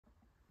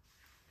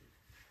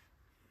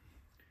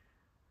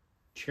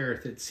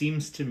Cherith, it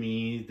seems to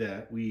me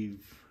that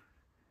we've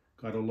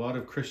got a lot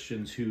of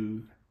Christians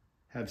who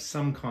have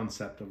some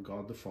concept of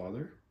God the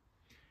Father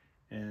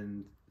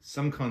and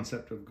some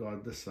concept of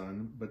God the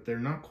Son, but they're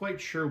not quite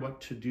sure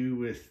what to do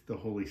with the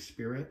Holy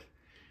Spirit.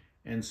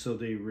 And so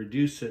they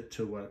reduce it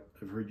to what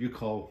I've heard you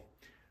call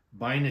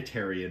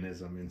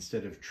Binitarianism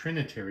instead of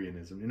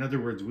Trinitarianism. In other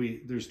words,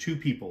 there's two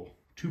people,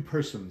 two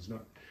persons,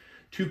 not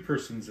two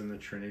persons in the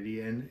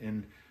Trinity,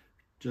 and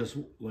just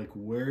like,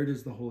 where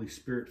does the Holy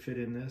Spirit fit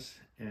in this,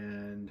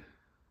 and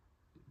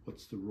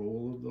what's the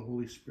role of the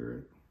Holy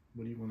Spirit?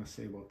 What do you want to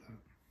say about that?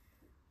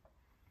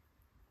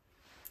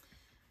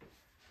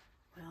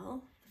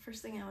 Well, the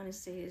first thing I want to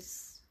say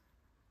is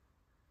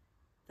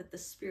that the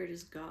Spirit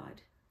is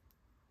God.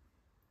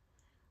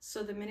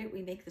 So the minute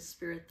we make the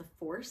Spirit the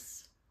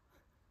force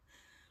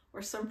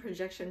or some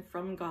projection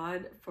from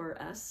God for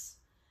us,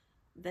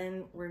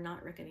 then we're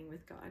not reckoning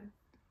with God.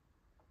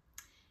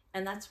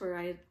 And that's where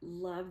I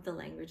love the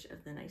language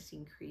of the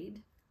Nicene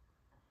Creed,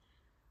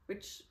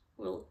 which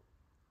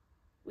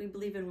we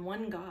believe in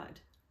one God,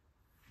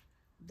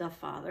 the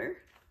Father,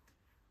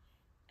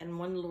 and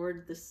one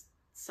Lord, the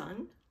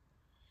Son.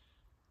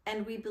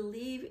 And we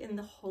believe in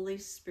the Holy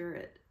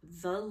Spirit,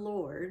 the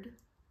Lord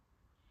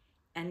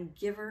and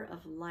giver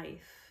of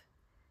life,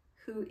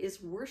 who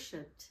is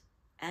worshipped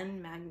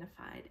and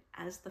magnified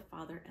as the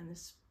Father and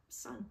the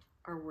Son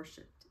are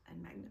worshipped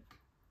and magnified.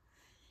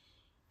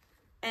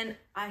 And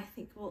I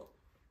think, well,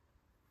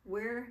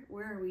 where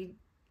are we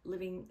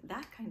living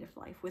that kind of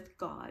life with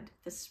God,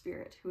 the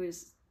Spirit, who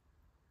is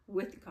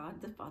with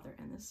God, the Father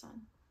and the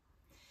Son?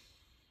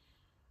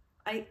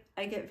 I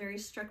get very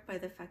struck by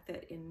the fact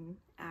that in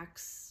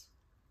Acts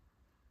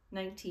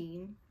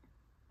 18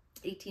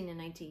 and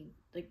 19,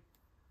 like,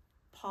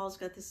 Paul's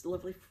got this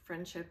lovely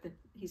friendship, and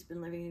he's been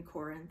living in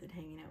Corinth and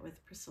hanging out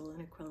with Priscilla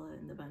and Aquila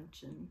and the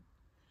bunch,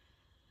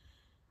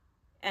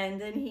 and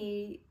then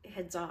he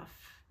heads off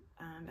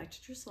back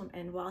to Jerusalem,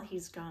 and while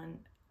he's gone,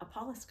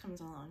 Apollos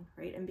comes along,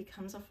 right, and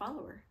becomes a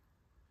follower.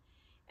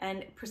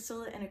 And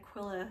Priscilla and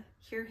Aquila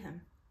hear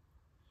him,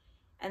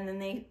 and then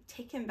they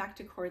take him back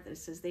to Corinth. It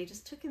says they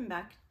just took him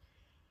back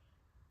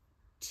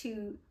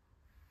to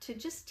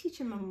just teach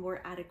him a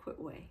more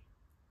adequate way,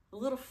 a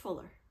little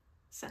fuller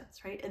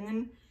sense, right? And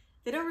then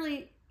they don't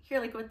really hear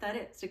like what that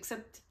is,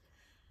 except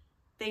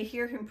they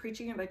hear him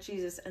preaching about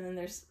Jesus, and then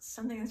there's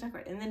something that's not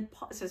right. And then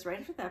Paul, it says right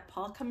after that,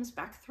 Paul comes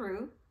back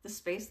through the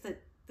space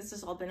that this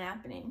has all been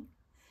happening.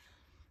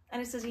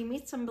 And it says he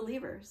meets some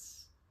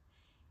believers,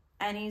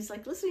 and he's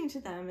like listening to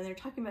them, and they're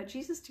talking about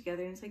Jesus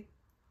together. And he's like,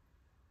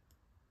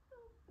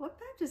 what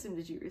baptism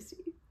did you receive?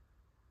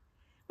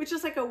 Which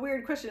is like a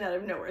weird question out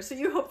of nowhere. So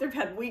you hope they've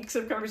had weeks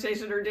of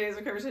conversation or days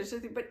of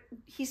conversation, but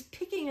he's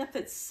picking up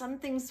that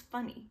something's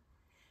funny.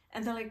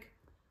 And they're like,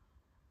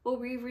 well,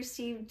 we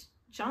received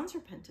John's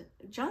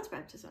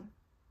baptism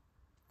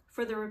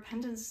for the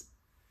repentance,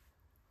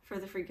 for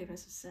the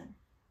forgiveness of sin.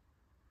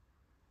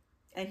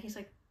 And he's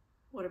like,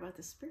 what about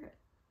the Spirit?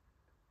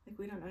 Like,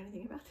 we don't know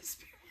anything about the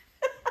Spirit.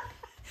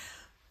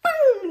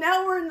 Boom!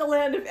 Now we're in the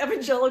land of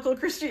evangelical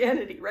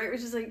Christianity, right?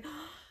 Which is like,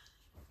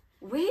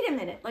 wait a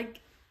minute, like,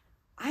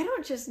 I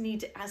don't just need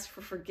to ask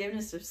for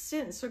forgiveness of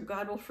sin so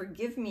God will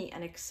forgive me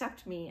and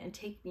accept me and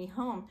take me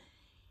home.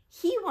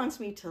 He wants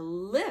me to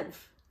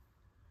live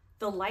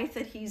the life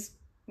that he's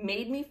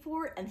made me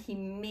for, and he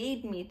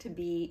made me to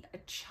be a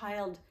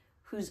child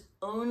whose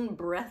own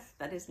breath,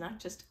 that is not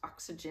just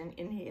oxygen,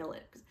 inhale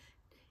it.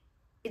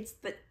 It's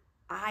that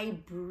I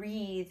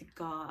breathe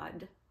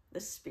God, the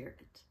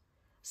Spirit,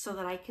 so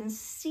that I can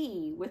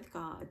see with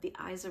God, the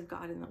eyes of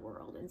God in the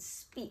world, and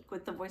speak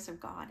with the voice of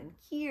God and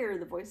hear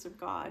the voice of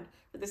God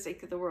for the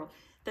sake of the world.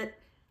 That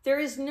there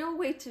is no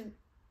way to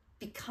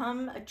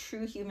become a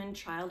true human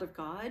child of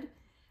God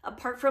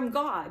apart from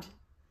God.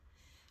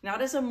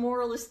 Not as a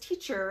moralist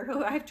teacher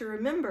who I have to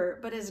remember,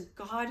 but as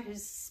God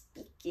who's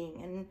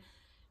speaking and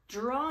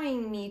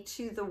drawing me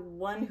to the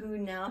one who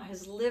now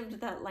has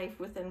lived that life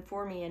within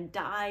for me and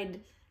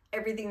died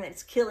everything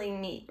that's killing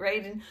me,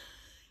 right?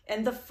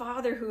 And the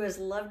Father who has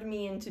loved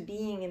me into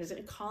being and is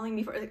calling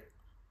me for,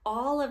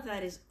 all of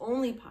that is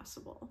only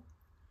possible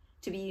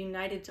to be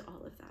united to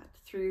all of that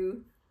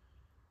through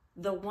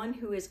the one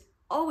who has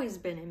always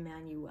been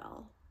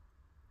Emmanuel,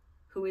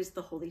 who is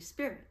the Holy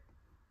Spirit,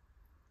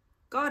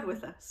 God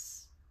with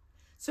us.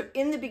 So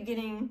in the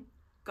beginning,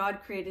 God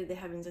created the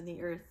heavens and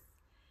the earth,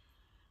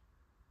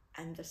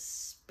 and the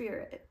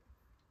Spirit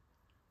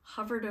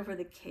hovered over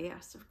the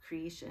chaos of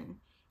creation,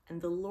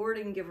 and the Lord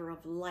and giver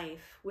of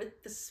life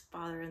with the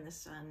Father and the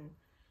Son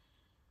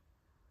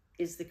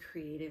is the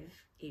creative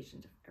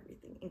agent of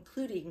everything,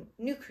 including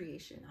new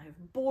creation. I am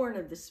born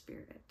of the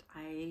Spirit.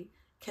 I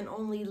can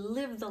only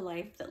live the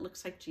life that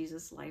looks like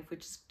Jesus' life,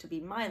 which is to be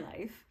my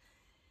life,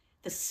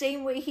 the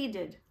same way he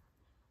did,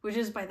 which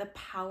is by the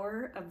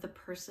power of the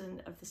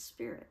person of the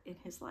Spirit in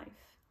his life.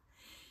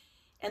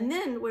 And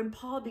then when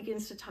Paul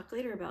begins to talk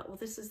later about, well,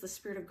 this is the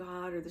Spirit of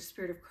God or the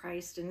Spirit of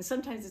Christ, and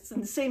sometimes it's in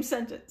the same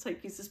sentence,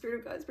 like he's the Spirit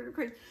of God, Spirit of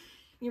Christ,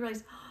 and you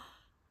realize,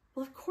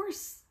 well, of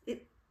course,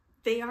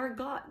 they are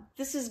God.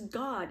 This is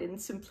God in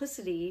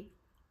simplicity,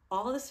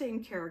 all the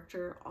same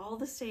character, all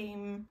the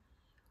same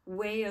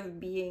way of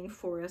being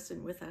for us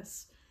and with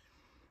us.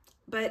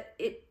 But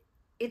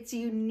it's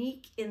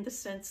unique in the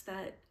sense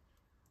that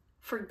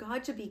for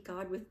God to be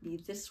God with me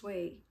this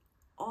way,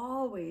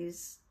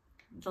 always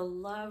the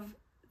love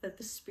that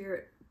the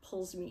Spirit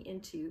pulls me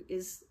into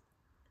is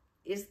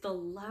the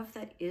love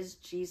that is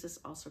Jesus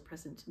also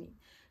present to me.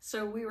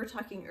 So we were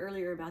talking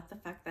earlier about the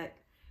fact that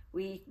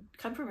we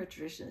come from a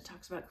tradition that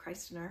talks about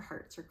Christ in our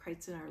hearts, or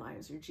Christ in our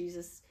lives, or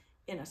Jesus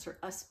in us, or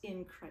us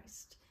in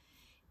Christ.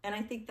 And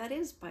I think that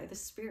is by the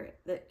Spirit,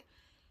 that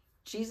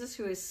Jesus,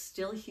 who is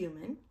still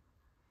human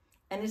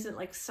and isn't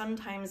like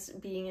sometimes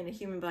being in a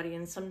human body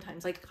and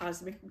sometimes like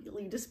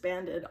cosmically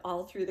disbanded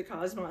all through the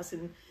cosmos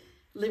and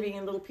living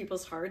in little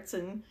people's hearts.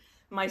 And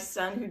my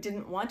son, who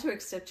didn't want to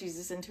accept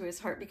Jesus into his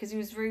heart because he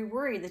was very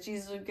worried that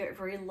Jesus would get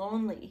very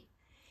lonely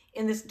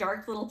in this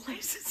dark little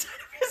place inside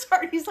of his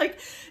heart. He's like,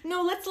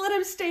 no, let's let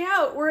him stay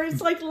out where it's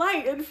like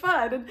light and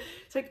fun. And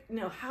it's like,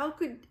 no, how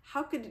could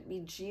it be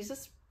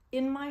Jesus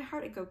in my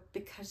heart? I go,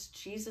 because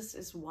Jesus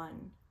is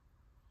one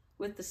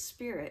with the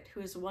Spirit,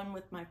 who is one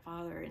with my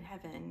Father in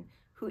heaven,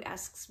 who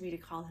asks me to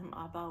call him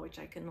Abba, which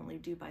I can only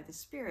do by the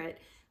Spirit,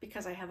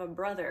 because I have a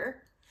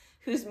brother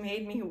who's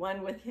made me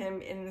one with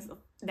him.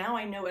 Now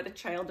I know what a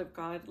child of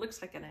God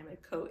looks like, and I'm a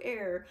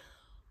co-heir.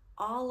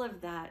 All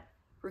of that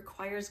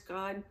requires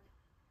God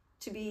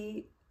to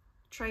be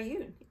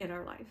triune in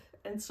our life.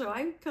 And so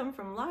I come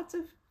from lots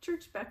of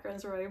church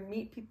backgrounds where I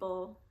meet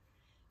people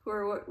who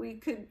are what we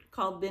could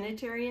call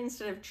Binitarian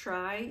instead of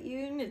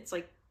triune. It's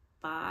like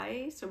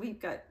bi. So we've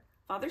got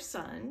Father,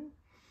 Son,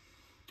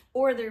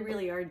 or they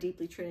really are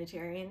deeply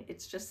Trinitarian.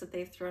 It's just that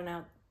they've thrown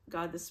out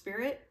God the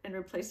Spirit and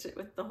replaced it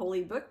with the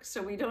Holy Book.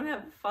 So we don't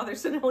have Father,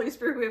 Son, and Holy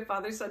Spirit. We have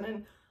Father, Son,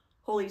 and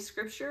Holy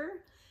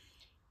Scripture.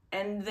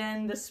 And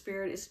then the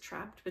Spirit is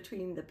trapped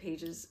between the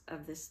pages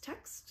of this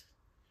text.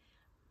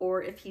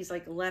 Or if he's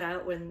like let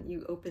out when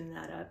you open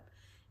that up,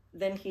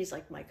 then he's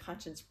like my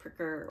conscience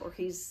pricker, or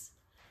he's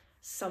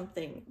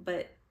something.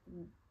 But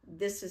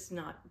this is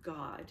not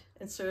God.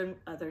 And so in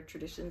other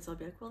traditions, I'll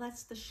be like, well,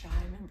 that's the shy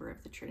member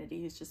of the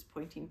Trinity who's just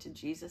pointing to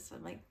Jesus.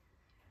 I'm like,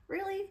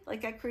 really?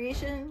 Like at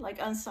creation?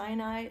 Like on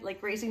Sinai?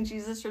 Like raising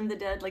Jesus from the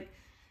dead? Like,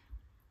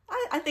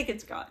 I think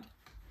it's God.